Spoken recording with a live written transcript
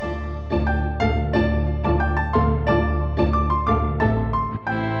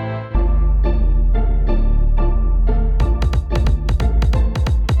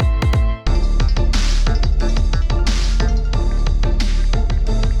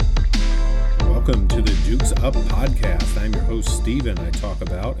Dukes Up Podcast. I'm your host, Steven. I talk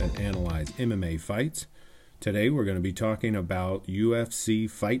about and analyze MMA fights. Today, we're going to be talking about UFC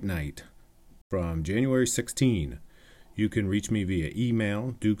Fight Night from January 16. You can reach me via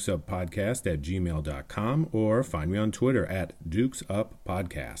email, dukesuppodcast@gmail.com, or find me on Twitter at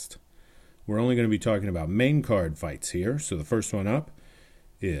dukesuppodcast. We're only going to be talking about main card fights here. So the first one up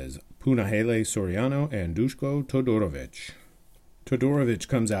is Punahele Soriano and Duško Todorovic. Todorovic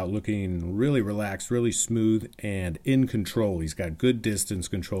comes out looking really relaxed, really smooth, and in control. He's got good distance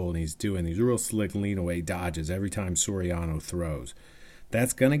control, and he's doing these real slick lean-away dodges every time Soriano throws.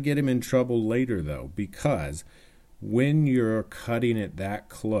 That's going to get him in trouble later, though, because when you're cutting it that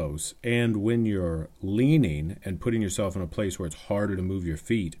close and when you're leaning and putting yourself in a place where it's harder to move your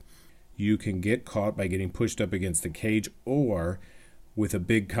feet, you can get caught by getting pushed up against the cage or with a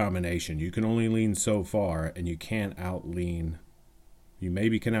big combination. You can only lean so far, and you can't out-lean. You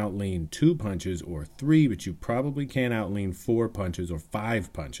maybe can out-lean 2 punches or 3, but you probably can't out-lean 4 punches or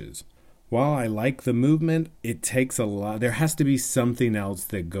 5 punches. While I like the movement, it takes a lot. There has to be something else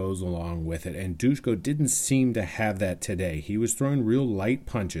that goes along with it, and Duško didn't seem to have that today. He was throwing real light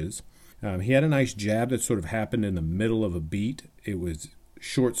punches. He had a nice jab that sort of happened in the middle of a beat. It was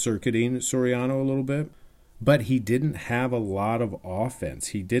short-circuiting Soriano a little bit. But he didn't have a lot of offense.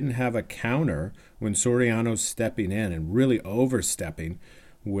 He didn't have a counter when Soriano's stepping in and really overstepping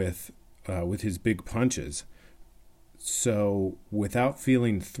with his big punches. So without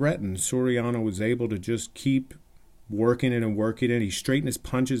feeling threatened, Soriano was able to just keep working it and working it. He straightened his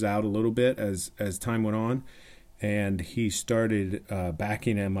punches out a little bit as time went on, and he started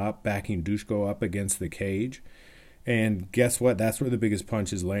backing Duško up against the cage. And guess what? That's where the biggest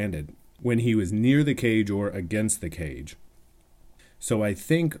punches landed, when he was near the cage or against the cage. So I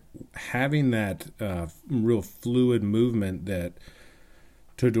think having that real fluid movement that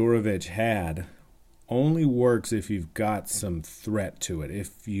Todorovic had only works if you've got some threat to it.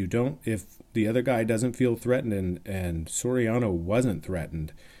 If the other guy doesn't feel threatened and Soriano wasn't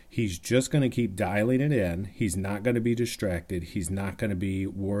threatened, he's just going to keep dialing it in. He's not going to be distracted. He's not going to be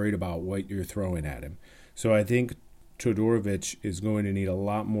worried about what you're throwing at him. So I think Todorovic is going to need a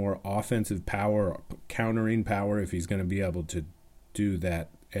lot more offensive power, countering power, if he's going to be able to do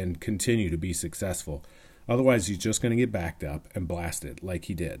that and continue to be successful. Otherwise, he's just going to get backed up and blasted like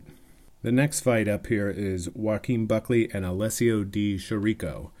he did. The next fight up here is Joaquin Buckley and Alessio Di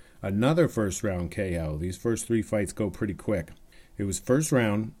Chirico. Another first-round KO. These first 3 fights go pretty quick. It was first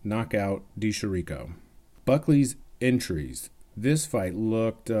round, knockout, Di Chirico. Buckley's entries. This fight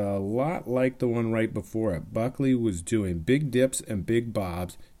looked a lot like the one right before it. Buckley was doing big dips and big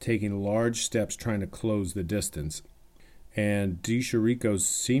bobs, taking large steps trying to close the distance. And Di Chirico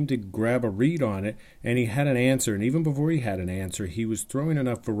seemed to grab a read on it, and he had an answer. And even before he had an answer, he was throwing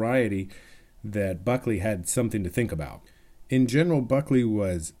enough variety that Buckley had something to think about. In general, Buckley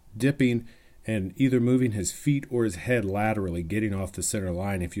was dipping and either moving his feet or his head laterally, getting off the center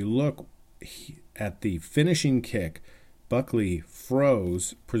line. If you look at the finishing kick, Buckley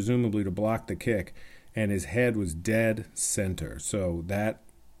froze, presumably to block the kick, and his head was dead center. So that,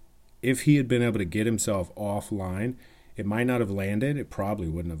 if he had been able to get himself offline, it might not have landed. It probably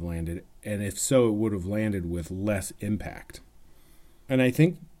wouldn't have landed. And if so, it would have landed with less impact. And I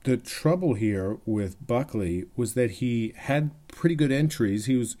think the trouble here with Buckley was that he had pretty good entries.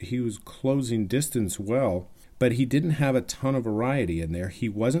 He was closing distance well, but he didn't have a ton of variety in there. He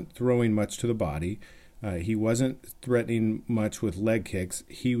wasn't throwing much to the body. He wasn't threatening much with leg kicks.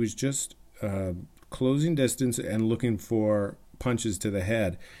 He was just closing distance and looking for punches to the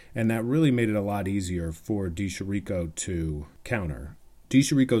head, and that really made it a lot easier for Di Chirico to counter. Di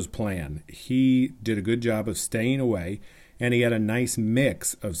Chirico's plan, he did a good job of staying away, and he had a nice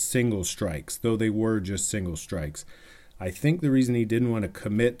mix of single strikes, though they were just single strikes. I think the reason he didn't want to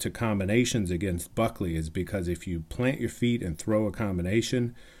commit to combinations against Buckley is because if you plant your feet and throw a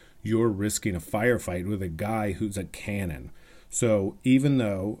combination, you're risking a firefight with a guy who's a cannon. So even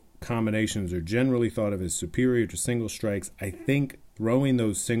though combinations are generally thought of as superior to single strikes, I think throwing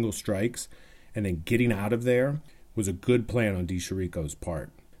those single strikes and then getting out of there was a good plan on Di Chirico's part.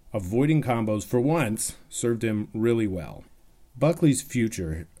 Avoiding combos, for once, served him really well. Buckley's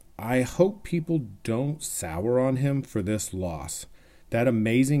future, I hope people don't sour on him for this loss. That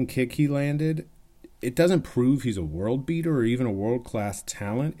amazing kick he landed, it doesn't prove he's a world beater or even a world-class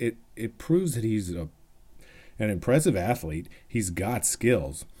talent. It proves that he's an impressive athlete. He's got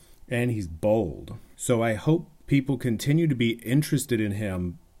skills, and he's bold. So I hope people continue to be interested in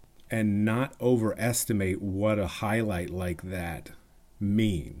him and not overestimate what a highlight like that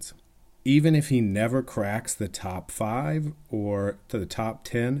means. Even if he never cracks the top 5 or to the top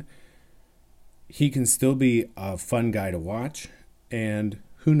 10, he can still be a fun guy to watch, and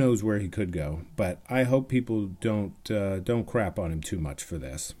who knows where he could go. But I hope people don't crap on him too much for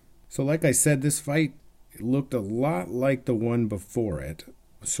this. So like I said, this fight looked a lot like the one before it,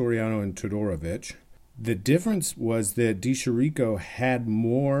 Soriano and Todorovic. The difference was that Di Chirico had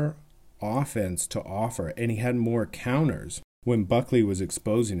more offense to offer, and he had more counters when Buckley was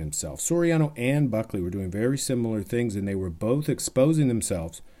exposing himself. Soriano and Buckley were doing very similar things, and they were both exposing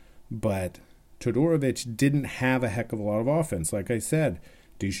themselves, but Todorovic didn't have a heck of a lot of offense. Like I said,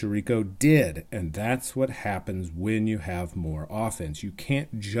 Di Chirico did, and that's what happens when you have more offense. You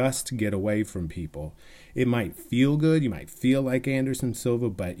can't just get away from people. It might feel good, you might feel like Anderson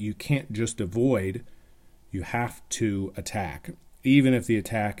Silva, but you can't just avoid. You have to attack, even if the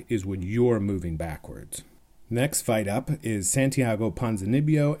attack is when you're moving backwards. Next fight up is Santiago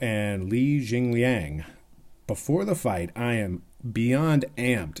Ponzinibbio and Li Jingliang. Before the fight, I am beyond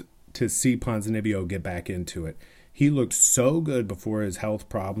amped to see Ponzinibbio get back into it. He looked so good before his health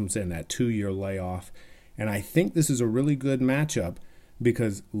problems and that 2-year layoff, and I think this is a really good matchup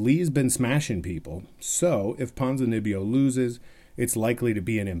because Li's been smashing people. So if Ponzinibbio loses, it's likely to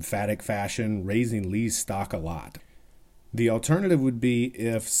be in emphatic fashion, raising Li's stock a lot. The alternative would be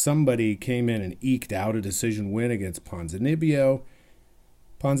if somebody came in and eked out a decision win against Ponzinibbio.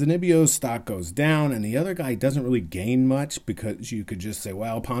 Ponzinibbio's stock goes down, and the other guy doesn't really gain much because you could just say,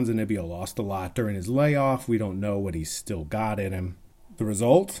 well, Ponzinibbio lost a lot during his layoff. We don't know what he's still got in him. The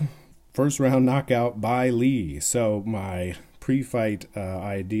result? First round knockout by Li. So my pre-fight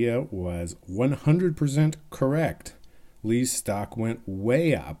idea was 100% correct. Li's stock went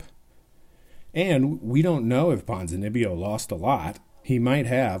way up. And we don't know if Ponzinibbio lost a lot. He might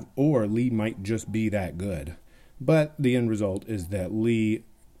have, or Li might just be that good. But the end result is that Li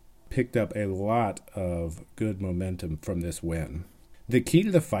picked up a lot of good momentum from this win. The key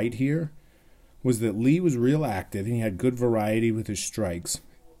to the fight here was that Li was real active and he had good variety with his strikes.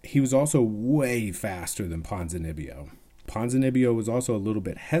 He was also way faster than Ponzinibbio. Ponzinibbio was also a little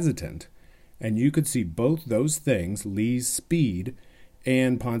bit hesitant, and you could see both those things, Li's speed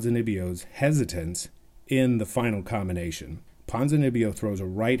and Ponzinibbio's hesitance, in the final combination. Ponzinibbio throws a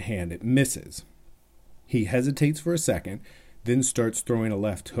right hand, it misses. He hesitates for a second, then starts throwing a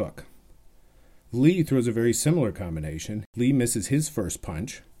left hook. Li throws a very similar combination. Li misses his first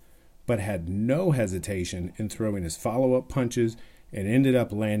punch, but had no hesitation in throwing his follow-up punches and ended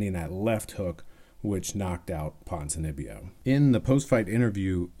up landing that left hook, which knocked out Ponzinibbio. In the post-fight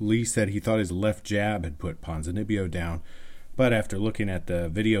interview, Li said he thought his left jab had put Ponzinibbio down, but after looking at the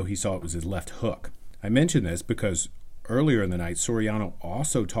video, he saw it was his left hook. I mention this because earlier in the night, Soriano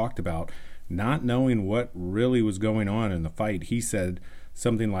also talked about not knowing what really was going on in the fight. He said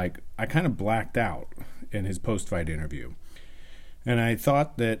something like, I kind of blacked out in his post-fight interview. And I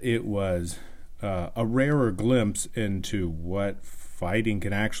thought that it was a rarer glimpse into what fighting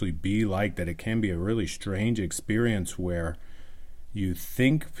can actually be like, that it can be a really strange experience where you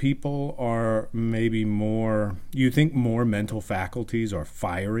think people are maybe more, you think more mental faculties are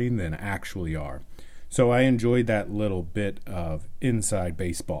firing than actually are. So I enjoyed that little bit of inside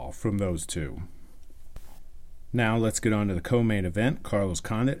baseball from those two. Now let's get on to the co-main event, Carlos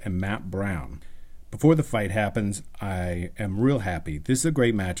Condit and Matt Brown. Before the fight happens, I am real happy. This is a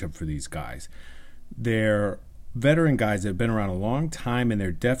great matchup for these guys. They're veteran guys that have been around a long time, and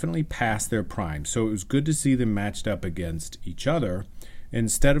they're definitely past their prime. So it was good to see them matched up against each other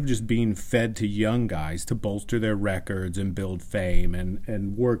instead of just being fed to young guys to bolster their records and build fame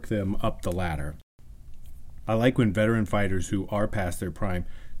and work them up the ladder. I like when veteran fighters who are past their prime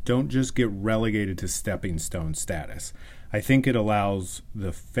don't just get relegated to stepping stone status. I think it allows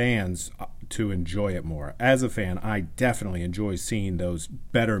the fans to enjoy it more. As a fan, I definitely enjoy seeing those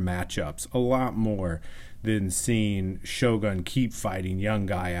better matchups a lot more than seeing Shogun keep fighting young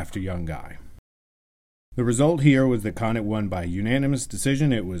guy after young guy. The result here was that Condit won by unanimous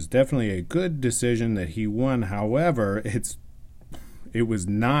decision. It was definitely a good decision that he won. However, it was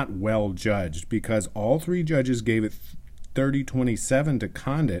not well judged because all three judges gave it 30-27 to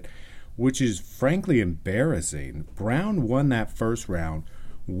Condit, which is frankly embarrassing. Brown won that first round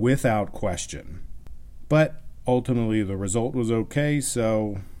without question. But ultimately the result was okay,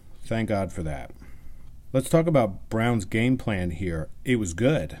 so thank God for that. Let's talk about Brown's game plan here. It was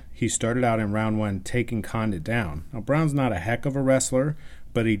good. He started out in round one taking Condit down. Now, Brown's not a heck of a wrestler,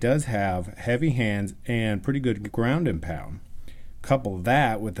 but he does have heavy hands and pretty good ground and pound. Couple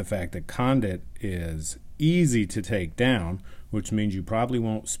that with the fact that Condit is easy to take down, which means you probably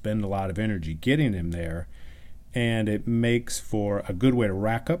won't spend a lot of energy getting him there, and it makes for a good way to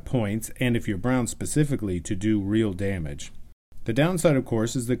rack up points, and if you're Brown specifically, to do real damage. The downside, of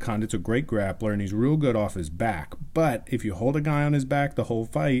course, is that Condit's a great grappler and he's real good off his back. But if you hold a guy on his back the whole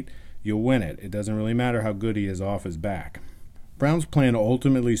fight, you'll win it. It doesn't really matter how good he is off his back. Brown's plan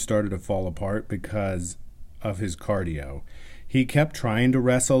ultimately started to fall apart because of his cardio. He kept trying to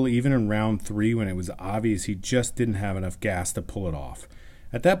wrestle even in round 3 when it was obvious he just didn't have enough gas to pull it off.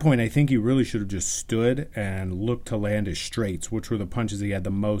 At that point, I think he really should have just stood and looked to land his straights, which were the punches he had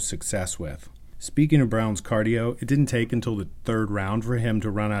the most success with. Speaking of Brown's cardio, it didn't take until the 3rd round for him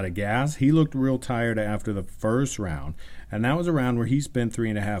to run out of gas. He looked real tired after the 1st round, and that was a round where he spent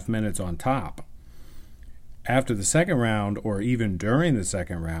 3.5 minutes on top. After the 2nd round, or even during the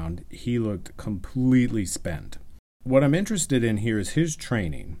 2nd round, he looked completely spent. What I'm interested in here is his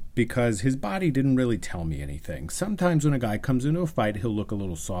training, because his body didn't really tell me anything. Sometimes when a guy comes into a fight, he'll look a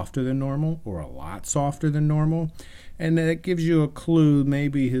little softer than normal, or a lot softer than normal, and that gives you a clue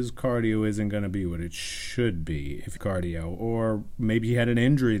maybe his cardio isn't going to be what it should be, if cardio, or maybe he had an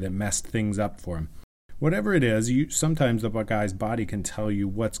injury that messed things up for him. Whatever it is, sometimes the guy's body can tell you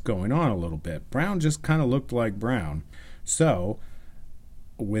what's going on a little bit. Brown just kind of looked like Brown. So,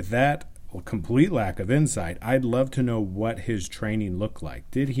 with that complete lack of insight, I'd love to know what his training looked like.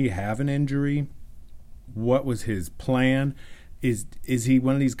 Did he have an injury? What was his plan? Is he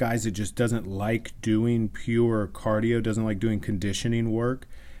one of these guys that just doesn't like doing pure cardio, doesn't like doing conditioning work,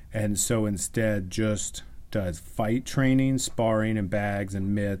 and so instead just does fight training, sparring and bags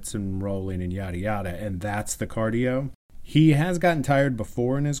and mitts and rolling and yada yada, and that's the cardio? He has gotten tired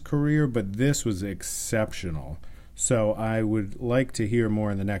before in his career, but this was exceptional. So I would like to hear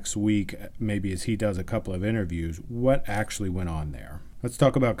more in the next week, maybe as he does a couple of interviews, what actually went on there. Let's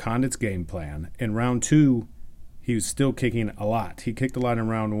talk about Condit's game plan. In round 2, he was still kicking a lot. He kicked a lot in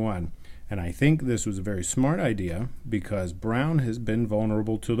round 1. And I think this was a very smart idea because Brown has been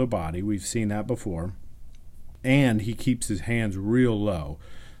vulnerable to the body. We've seen that before. And he keeps his hands real low.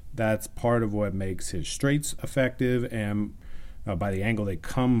 That's part of what makes his straights effective, and by the angle they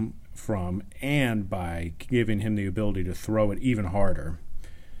come from, and by giving him the ability to throw it even harder.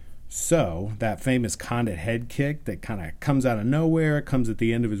 So that famous Condit head kick that kind of comes out of nowhere, it comes at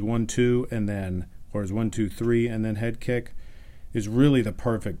the end of his 1-2 and then, or his 1-2-3 and then head kick, is really the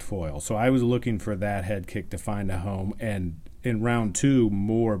perfect foil. So I was looking for that head kick to find a home, and in round 2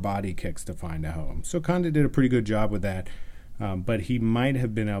 more body kicks to find a home. So Condit did a pretty good job with that, but he might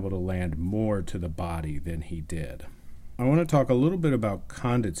have been able to land more to the body than he did. I want to talk a little bit about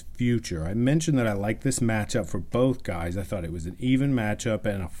Condit's future. I mentioned that I like this matchup for both guys. I thought it was an even matchup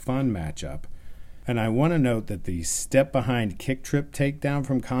and a fun matchup. And I want to note that the step behind kick trip takedown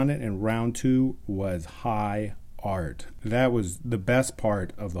from Condit in round 2 was high art. That was the best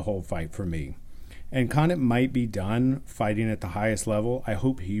part of the whole fight for me. And Condit might be done fighting at the highest level. I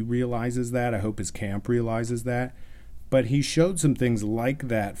hope he realizes that. I hope his camp realizes that. But he showed some things like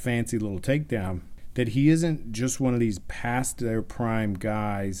that fancy little takedown, that he isn't just one of these past their prime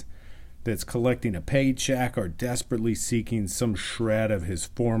guys that's collecting a paycheck or desperately seeking some shred of his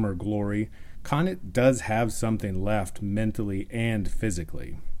former glory. Condit does have something left mentally and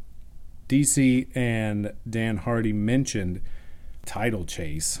physically. DC and Dan Hardy mentioned title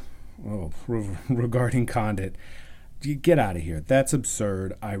chase regarding Condit. Get out of here. That's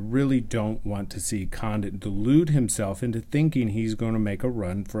absurd. I really don't want to see Condit delude himself into thinking he's going to make a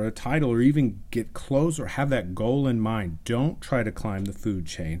run for a title or even get close or have that goal in mind. Don't try to climb the food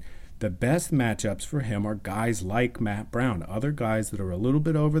chain. The best matchups for him are guys like Matt Brown, other guys that are a little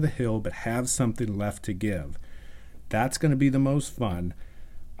bit over the hill but have something left to give. That's going to be the most fun.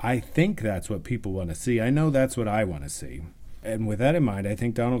 I think that's what people want to see. I know that's what I want to see. And with that in mind, I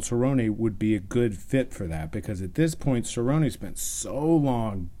think Donald Cerrone would be a good fit for that, because at this point, Cerrone spent so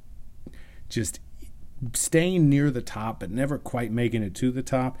long just staying near the top but never quite making it to the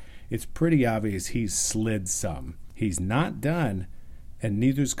top. It's pretty obvious he's slid some. He's not done, and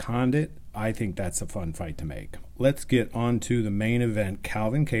neither's Condit. I think that's a fun fight to make. Let's get on to the main event,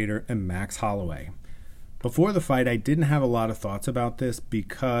 Calvin Kattar and Max Holloway. Before the fight, I didn't have a lot of thoughts about this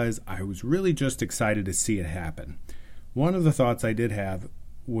because I was really just excited to see it happen. One of the thoughts I did have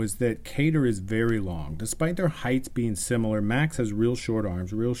was that Kattar is very long. Despite their heights being similar, Max has real short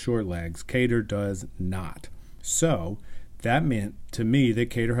arms, real short legs. Kattar does not. So that meant to me that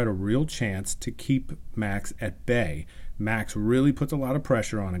Kattar had a real chance to keep Max at bay. Max really puts a lot of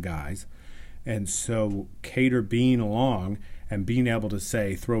pressure on the guys. And so Kattar being long and being able to,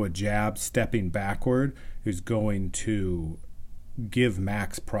 say, throw a jab stepping backward is going to give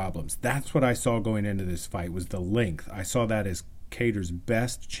Max problems. That's what I saw going into this fight, was the length. I saw that as Kattar's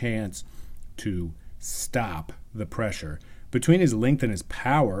best chance to stop the pressure. Between his length and his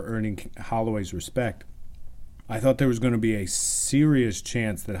power earning Holloway's respect, I thought there was going to be a serious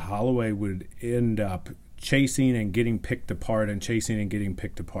chance that Holloway would end up chasing and getting picked apart and chasing and getting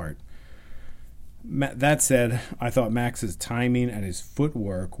picked apart. That said, I thought Max's timing and his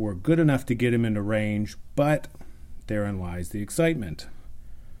footwork were good enough to get him into range, but therein lies the excitement.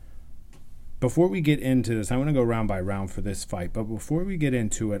 Before we get into this, I want to go round by round for this fight, but before we get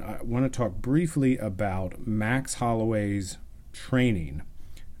into it, I want to talk briefly about Max Holloway's training.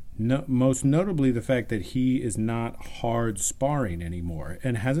 Most notably the fact that he is not hard sparring anymore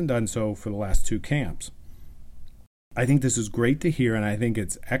and hasn't done so for the last 2 camps. I think this is great to hear, and I think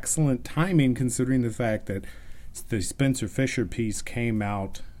it's excellent timing considering the fact that the Spencer Fisher piece came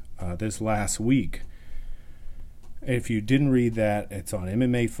out this last week. If you didn't read that, it's on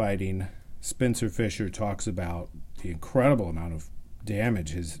MMA Fighting. Spencer Fisher talks about the incredible amount of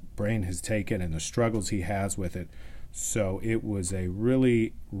damage his brain has taken and the struggles he has with it. So it was a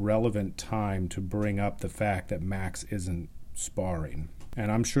really relevant time to bring up the fact that Max isn't sparring.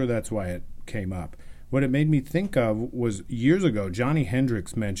 And I'm sure that's why it came up. What it made me think of was years ago, Johnny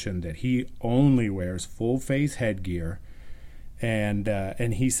Hendricks mentioned that he only wears full face headgear. And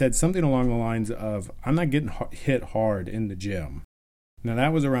he said something along the lines of, I'm not getting hit hard in the gym. Now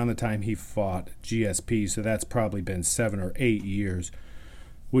that was around the time he fought GSP, so that's probably been 7 or 8 years,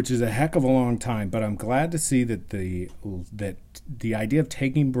 which is a heck of a long time. But I'm glad to see that the idea of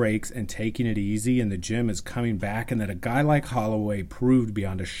taking breaks and taking it easy in the gym is coming back, and that a guy like Holloway proved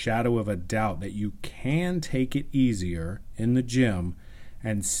beyond a shadow of a doubt that you can take it easier in the gym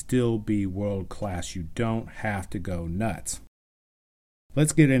and still be world class. You don't have to go nuts.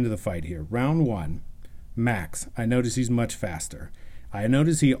 Let's get into the fight here. Round 1, Max. I notice he's much faster. I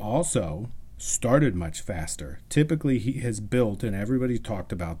notice he also started much faster. Typically, he has built, and everybody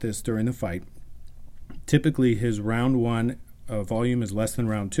talked about this during the fight, typically his round 1 volume is less than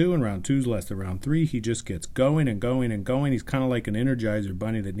round 2, and round 2 is less than round 3. He just gets going and going and going. He's kind of like an Energizer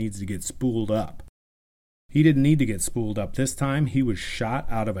bunny that needs to get spooled up. He didn't need to get spooled up this time. He was shot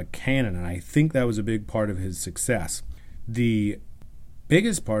out of a cannon, and I think that was a big part of his success. The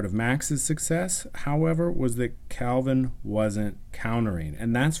biggest part of Max's success, however, was that Calvin wasn't countering.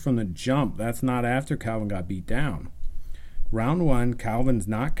 And that's from the jump. That's not after Calvin got beat down. Round 1, Calvin's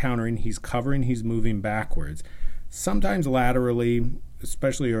not countering. He's covering. He's moving backwards. Sometimes laterally,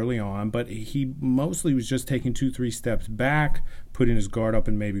 especially early on, but he mostly was just taking 2-3 steps back, putting his guard up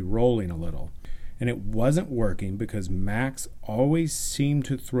and maybe rolling a little. And it wasn't working because Max always seemed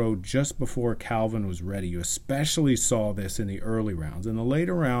to throw just before Calvin was ready. You especially saw this in the early rounds. In the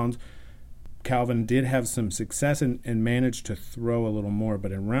later rounds, Calvin did have some success and managed to throw a little more.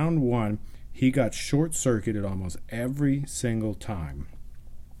 But in round 1, he got short-circuited almost every single time.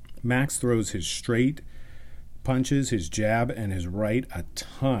 Max throws his straight punches, his jab, and his right a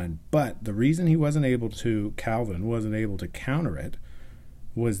ton. But the reason Calvin wasn't able to counter it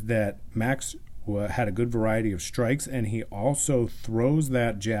was that Max had a good variety of strikes, and he also throws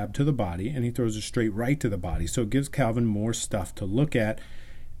that jab to the body, and he throws a straight right to the body. So it gives Calvin more stuff to look at.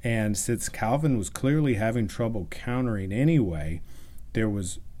 And since Calvin was clearly having trouble countering anyway, there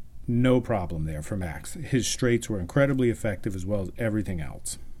was no problem there for Max. His straights were incredibly effective as well as everything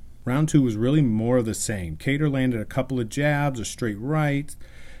else. Round 2 was really more of the same. Kattar landed a couple of jabs, a straight right,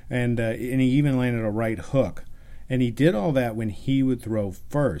 and he even landed a right hook. And he did all that when he would throw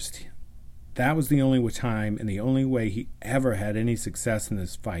first. That was the only time and the only way he ever had any success in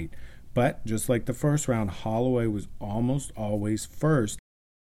this fight. But just like the first round, Holloway was almost always first.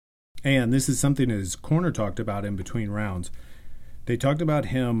 And this is something that his corner talked about in between rounds. They talked about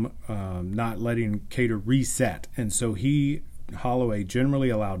him not letting Kattar reset. And so Holloway generally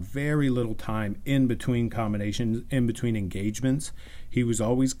allowed very little time in between combinations, in between engagements. He was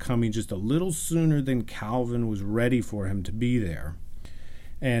always coming just a little sooner than Calvin was ready for him to be there.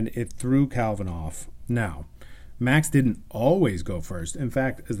 And it threw Calvin off. Now, Max didn't always go first. In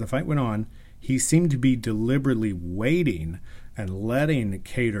fact, as the fight went on, he seemed to be deliberately waiting and letting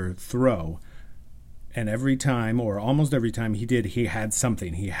Kattar throw. And every time, or almost every time he did, he had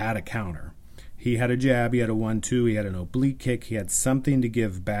something. He had a counter. He had a jab, he had a 1-2, he had an oblique kick. He had something to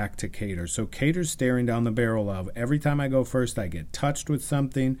give back to Kattar. So Kattar's staring down the barrel of, every time I go first, I get touched with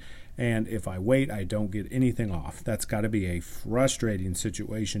something. And if I wait, I don't get anything off. That's got to be a frustrating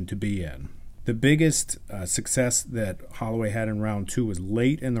situation to be in. The biggest success that Holloway had in round 2 was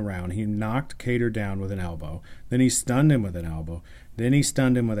late in the round. He knocked Kattar down with an elbow. Then he stunned him with an elbow. Then he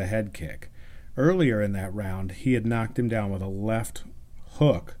stunned him with a head kick. Earlier in that round, he had knocked him down with a left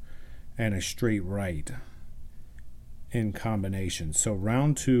hook and a straight right in combination. So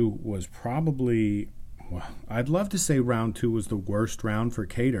round 2 was probably... Well, I'd love to say round 2 was the worst round for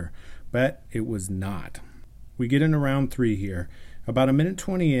Kattar, but it was not. We get into round 3 here. About a minute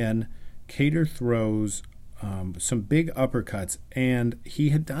 20 in, Kattar throws some big uppercuts, and he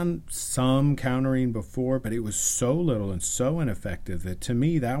had done some countering before, but it was so little and so ineffective that to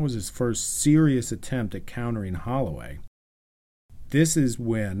me that was his first serious attempt at countering Holloway. This is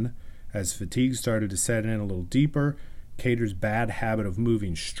when, as fatigue started to set in a little deeper, Kattar's bad habit of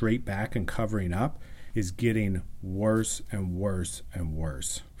moving straight back and covering up is getting worse and worse and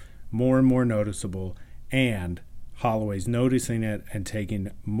worse, more and more noticeable, and Holloway's noticing it and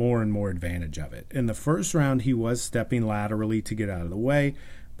taking more and more advantage of it. In the first round, he was stepping laterally to get out of the way,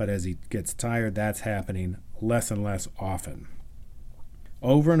 but as he gets tired, that's happening less and less often.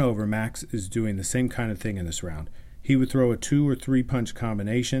 Over and over, Max is doing the same kind of thing in this round. He would throw a 2 or 3 punch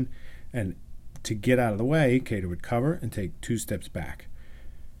combination, and to get out of the way, Kattar would cover and take 2 steps back.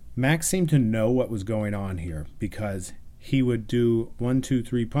 Max seemed to know what was going on here because he would do 1, 2,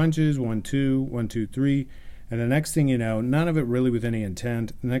 3 punches, 1, 2, 1, 2, 3, and the next thing you know, none of it really with any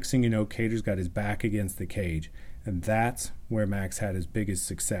intent. The next thing you know, Kattar's got his back against the cage. And that's where Max had his biggest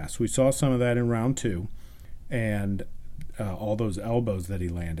success. We saw some of that in round 2 and all those elbows that he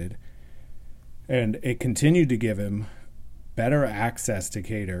landed. And it continued to give him better access to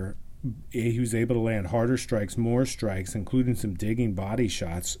Kattar. He was able to land harder strikes, more strikes, including some digging body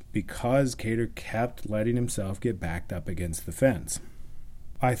shots because Kattar kept letting himself get backed up against the fence.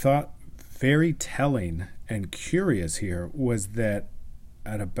 I thought very telling and curious here was that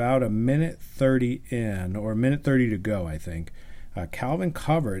at about a minute 30 in, or a minute 30 to go, I think, Calvin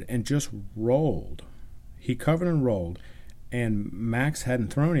covered and just rolled. He covered and rolled, and Max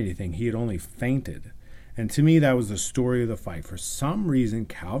hadn't thrown anything. He had only feinted. And to me, that was the story of the fight. For some reason,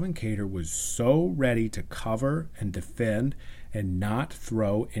 Calvin Kattar was so ready to cover and defend and not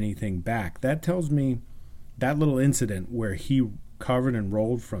throw anything back. That tells me that little incident where he covered and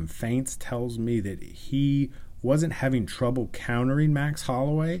rolled from feints tells me that he wasn't having trouble countering Max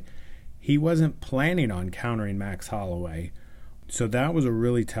Holloway. He wasn't planning on countering Max Holloway. So that was a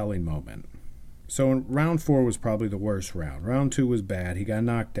really telling moment. So in round 4 was probably the worst round. Round 2 was bad. He got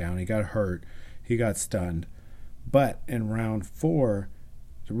knocked down. He got hurt. He got stunned. But in round 4,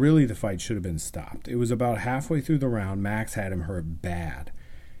 really the fight should have been stopped. It was about halfway through the round. Max had him hurt bad.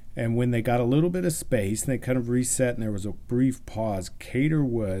 And when they got a little bit of space and they kind of reset and there was a brief pause, Kattar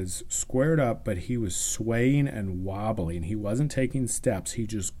was squared up, but he was swaying and wobbling. He wasn't taking steps. He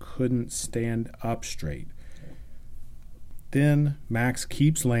just couldn't stand up straight. Then Max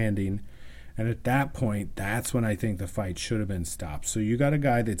keeps landing, and at that point, that's when I think the fight should have been stopped. So you got a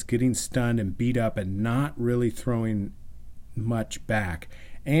guy that's getting stunned and beat up and not really throwing much back,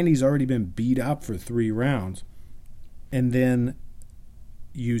 and he's already been beat up for 3 rounds. And then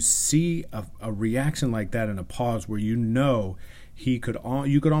you see a reaction like that in a pause where you know you could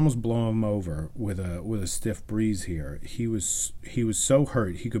almost blow him over with a stiff breeze here. He was so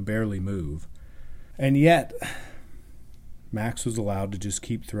hurt he could barely move, and yet Max was allowed to just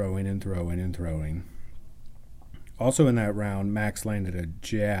keep throwing and throwing and throwing. Also in that round, Max landed a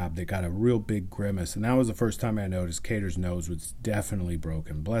jab that got a real big grimace, and that was the first time I noticed Kattar's nose was definitely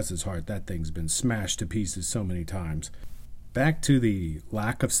broken. Bless his heart, that thing's been smashed to pieces so many times. Back to the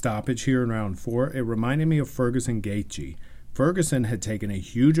lack of stoppage here in round 4, it reminded me of Ferguson Gaethje. Ferguson had taken a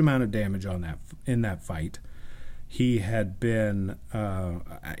huge amount of damage in that fight. He hadn't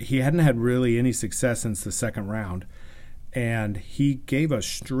had really any success since the second round, and he gave a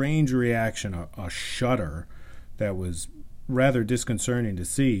strange reaction, a shudder that was rather disconcerting to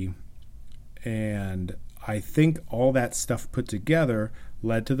see. And I think all that stuff put together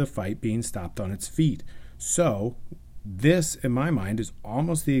led to the fight being stopped on its feet. So this, in my mind, is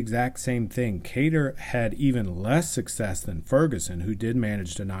almost the exact same thing. Kattar had even less success than Ferguson, who did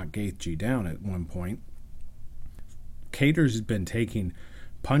manage to knock Gaethje down at one point. Kattar's been taking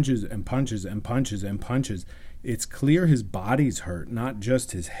punches and punches and punches and punches. It's clear his body's hurt, not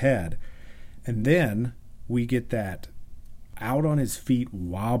just his head. And then we get that out on his feet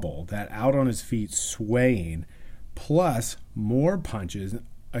wobble, that out on his feet swaying, plus more punches,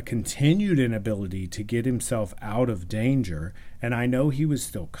 a continued inability to get himself out of danger. And I know he was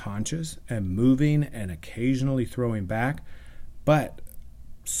still conscious and moving and occasionally throwing back, but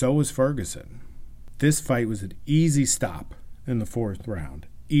so was Ferguson. This fight was an easy stop in the 4th round.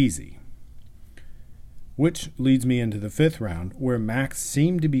 Easy. Which leads me into the 5th round, where Max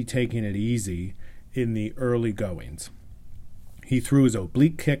seemed to be taking it easy in the early goings. He threw his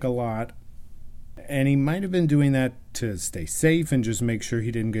oblique kick a lot, and he might have been doing that to stay safe and just make sure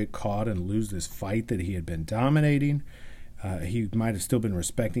he didn't get caught and lose this fight that he had been dominating. He might have still been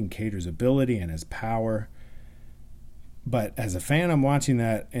respecting Kattar's ability and his power. But as a fan, I'm watching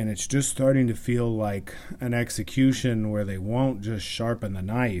that, and it's just starting to feel like an execution where they won't just sharpen the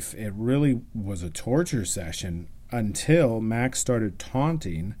knife. It really was a torture session until Max started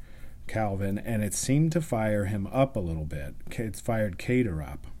taunting Calvin, and it seemed to fire him up a little bit. It's fired Kattar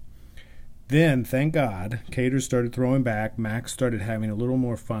up. Then, thank God, Kattar started throwing back. Max started having a little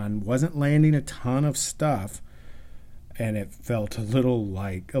more fun. Wasn't landing a ton of stuff, and it felt a little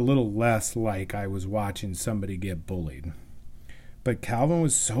less like I was watching somebody get bullied. But Calvin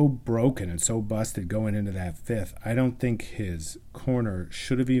was so broken and so busted going into that fifth, I don't think his corner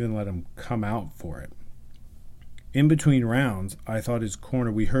should have even let him come out for it. In between rounds, I thought his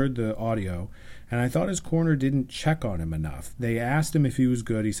corner, we heard the audio, and I thought his corner didn't check on him enough. They asked him if he was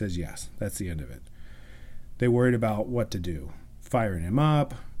good. He says yes. That's the end of it. They worried about what to do. Firing him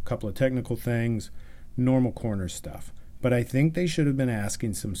up, a couple of technical things, normal corner stuff. But I think they should have been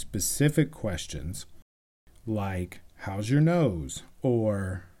asking some specific questions like, how's your nose?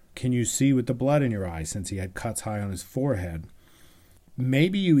 Or can you see with the blood in your eye, since he had cuts high on his forehead?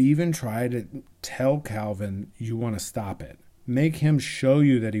 Maybe you even try to tell Calvin you want to stop it. Make him show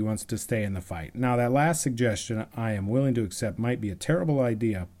you that he wants to stay in the fight. Now, that last suggestion I am willing to accept might be a terrible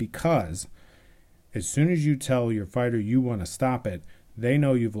idea, because as soon as you tell your fighter you want to stop it, they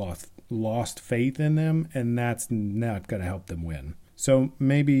know you've lost faith in them, and that's not going to help them win. So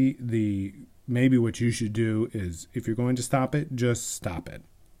maybe what you should do is, if you're going to stop it, just stop it.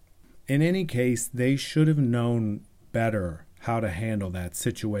 In any case, they should have known better how to handle that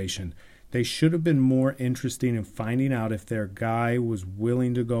situation. They should have been more interested in finding out if their guy was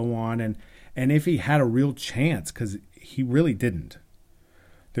willing to go on and if he had a real chance, because he really didn't.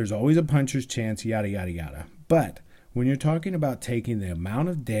 There's always a puncher's chance, yada, yada, yada. But when you're talking about taking the amount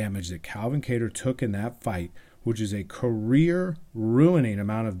of damage that Calvin Kattar took in that fight, which is a career-ruining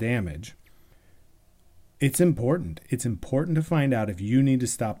amount of damage, it's important. It's important to find out if you need to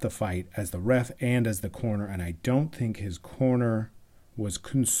stop the fight as the ref and as the corner, and I don't think his corner was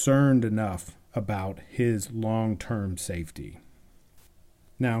concerned enough about his long-term safety.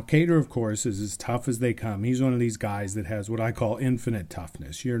 Now, Kattar, of course, is as tough as they come. He's one of these guys that has what I call infinite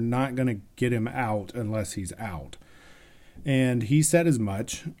toughness. You're not going to get him out unless he's out. And he said as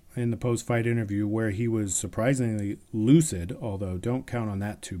much in the post-fight interview, where he was surprisingly lucid, although don't count on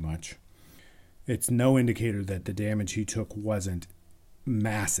that too much. It's no indicator that the damage he took wasn't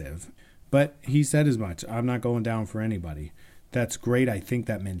massive. But he said as much. I'm not going down for anybody. That's great. I think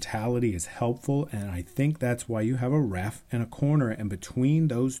that mentality is helpful, and I think that's why you have a ref and a corner. And between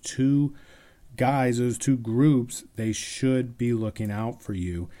those two guys, those two groups, they should be looking out for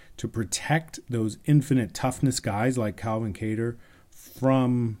you to protect those infinite toughness guys like Calvin Kattar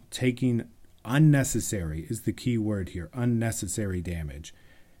from taking unnecessary, is the key word here, unnecessary damage.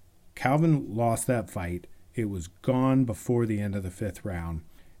 Calvin lost that fight. It was gone before the end of the fifth round,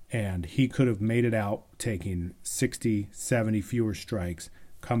 and he could have made it out taking 60, 70 fewer strikes,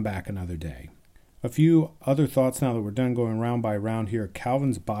 come back another day. A few other thoughts now that we're done going round by round here.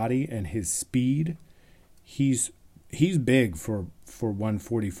 Calvin's body and his speed, he's big for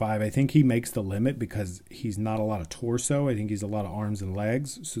 145. I think he makes the limit because he's not a lot of torso. I think he's a lot of arms and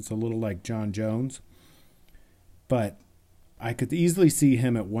legs, so it's a little like John Jones. But I could easily see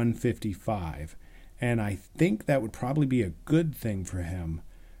him at 155, and I think that would probably be a good thing for him,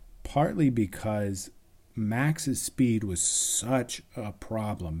 partly because Max's speed was such a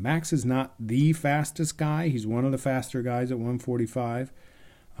problem. Max is not the fastest guy. He's one of the faster guys at 145,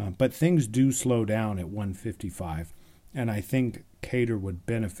 but things do slow down at 155, and I think Kattar would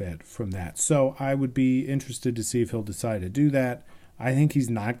benefit from that. So I would be interested to see if he'll decide to do that. I think it's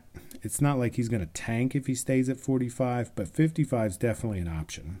not like he's going to tank if he stays at 45, but 55 is definitely an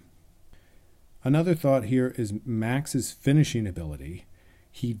option. Another thought here is Max's finishing ability.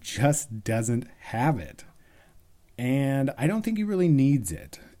 He just doesn't have it. And I don't think he really needs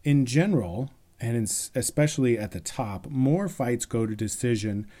it. In general, and especially at the top, more fights go to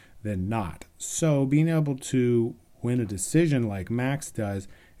decision than not. So being able to win a decision like Max does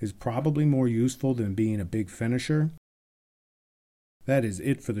is probably more useful than being a big finisher. That is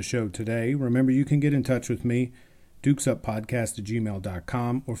it for the show today. Remember, you can get in touch with me,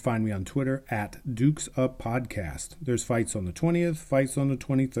 dukesuppodcast@gmail.com, or find me on Twitter @dukesuppodcast. There's fights on the 20th, fights on the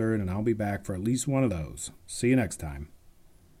 23rd, and I'll be back for at least one of those. See you next time.